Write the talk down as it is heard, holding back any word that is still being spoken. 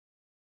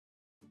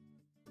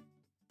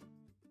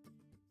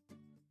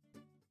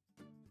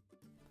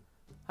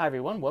Hi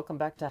everyone, welcome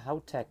back to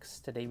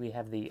HowTechs. Today we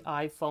have the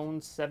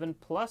iPhone 7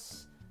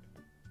 Plus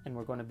and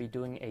we're going to be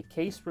doing a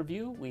case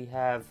review. We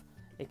have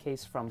a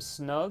case from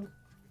Snugg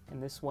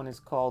and this one is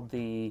called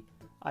the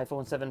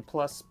iPhone 7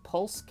 Plus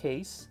Pulse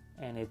case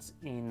and it's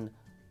in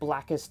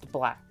Blackest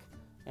Black.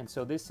 And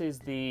so this is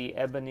the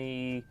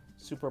ebony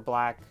super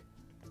black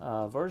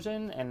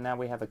version, and now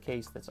we have a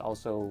case that's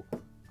also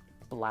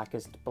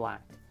Blackest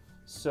Black.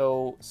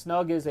 So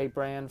Snugg is a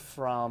brand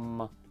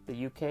from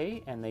the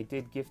UK and they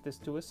did gift this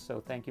to us,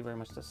 so thank you very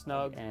much to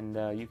Snugg,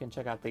 and you can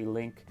check out the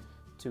link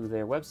to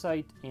their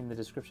website in the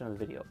description of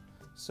the video.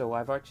 So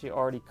I've actually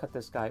already cut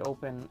this guy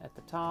open at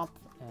the top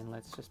and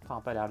let's just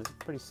pop it out. It's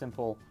pretty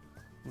simple,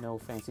 no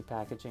fancy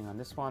packaging on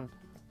this one.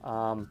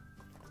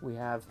 We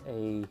have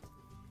a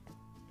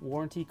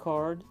warranty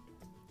card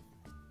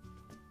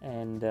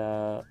and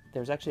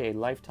there's actually a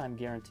lifetime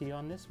guarantee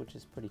on this, which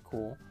is pretty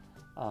cool.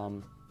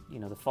 You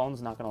know, the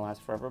phone's not going to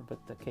last forever, but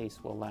the case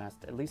will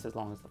last at least as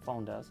long as the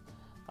phone does.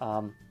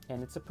 And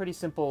it's a pretty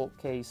simple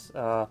case.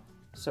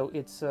 So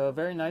it's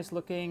very nice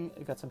looking.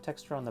 It got some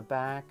texture on the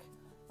back.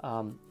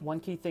 One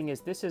key thing is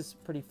this is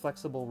pretty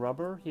flexible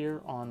rubber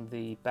here on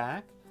the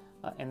back.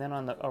 And then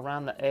on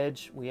around the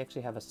edge, we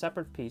actually have a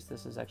separate piece.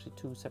 This is actually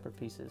two separate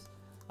pieces.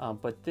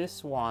 But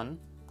this one,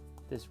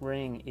 this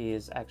ring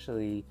is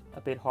actually a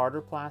bit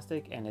harder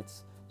plastic and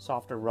it's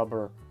softer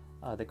rubber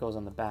that goes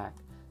on the back.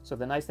 So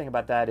the nice thing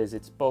about that is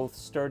it's both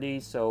sturdy,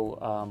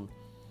 so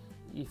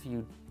if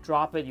you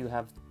drop it, you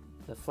have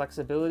the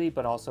flexibility,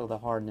 but also the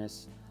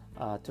hardness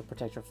to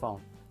protect your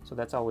phone. So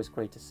that's always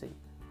great to see.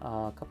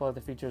 A couple other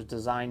features: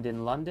 designed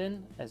in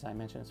London, as I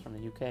mentioned, it's from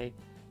the UK,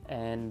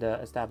 and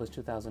established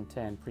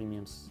 2010,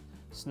 premium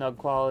Snugg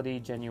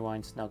quality,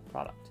 genuine Snugg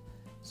product.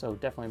 So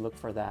definitely look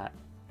for that.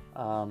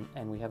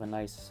 And we have a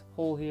nice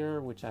hole here,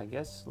 which I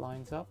guess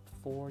lines up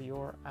for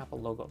your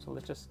Apple logo. So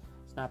let's just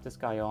snap this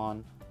guy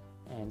on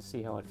and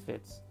see how it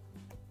fits.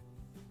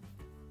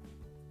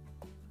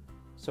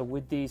 So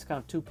with these kind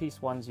of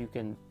two-piece ones, you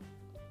can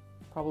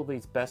probably,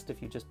 it's best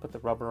if you just put the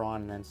rubber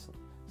on and then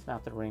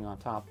snap the ring on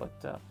top, but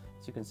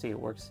as you can see, it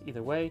works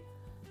either way.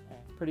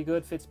 Pretty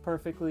good, fits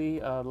perfectly.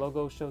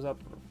 Logo shows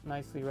up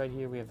nicely right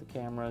here. We have the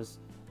cameras,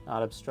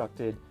 not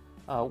obstructed.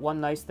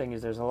 One nice thing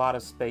is there's a lot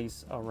of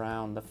space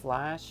around the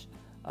flash.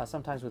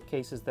 Sometimes with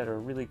cases that are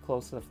really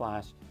close to the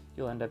flash,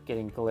 you'll end up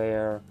getting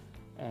glare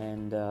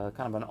and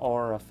kind of an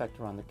aura effect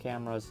around the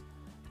cameras,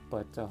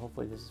 but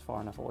hopefully this is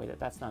far enough away that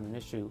that's not an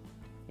issue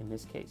in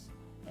this case.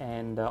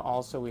 And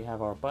also we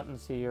have our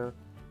buttons here,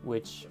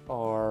 which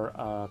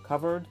are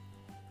covered,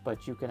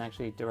 but you can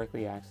actually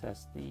directly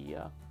access the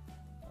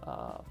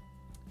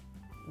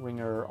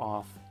ringer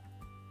off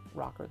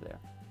rocker there,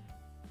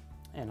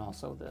 and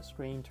also the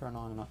screen turn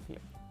on and off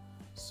here.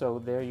 So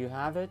there you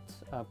have it,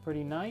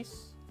 pretty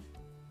nice.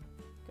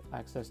 Get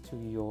access to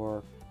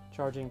your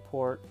charging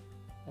port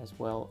as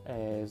well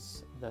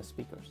as the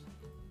speakers.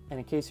 And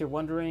in case you're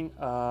wondering,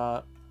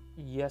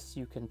 yes,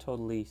 you can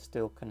totally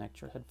still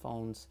connect your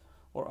headphones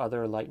or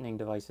other lightning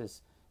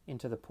devices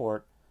into the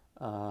port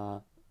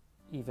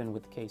even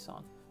with the case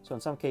on. So in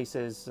some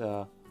cases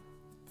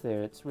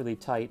it's really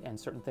tight and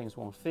certain things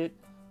won't fit,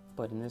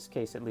 but in this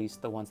case at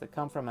least the ones that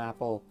come from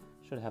Apple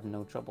should have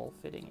no trouble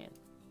fitting in.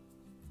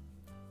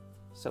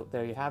 So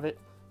there you have it.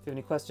 If you have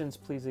any questions,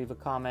 please leave a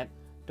comment.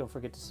 Don't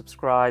forget to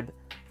subscribe.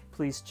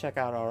 Please check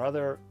out our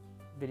other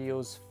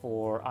videos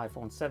for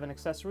iPhone 7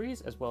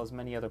 accessories, as well as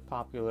many other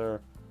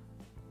popular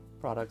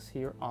products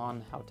here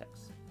on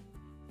HowTechs.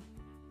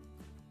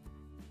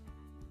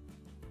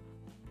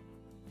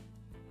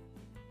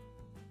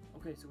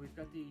 Okay, so we've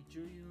got the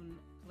June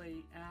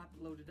Play app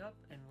loaded up,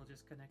 and we'll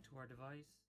just connect to our device.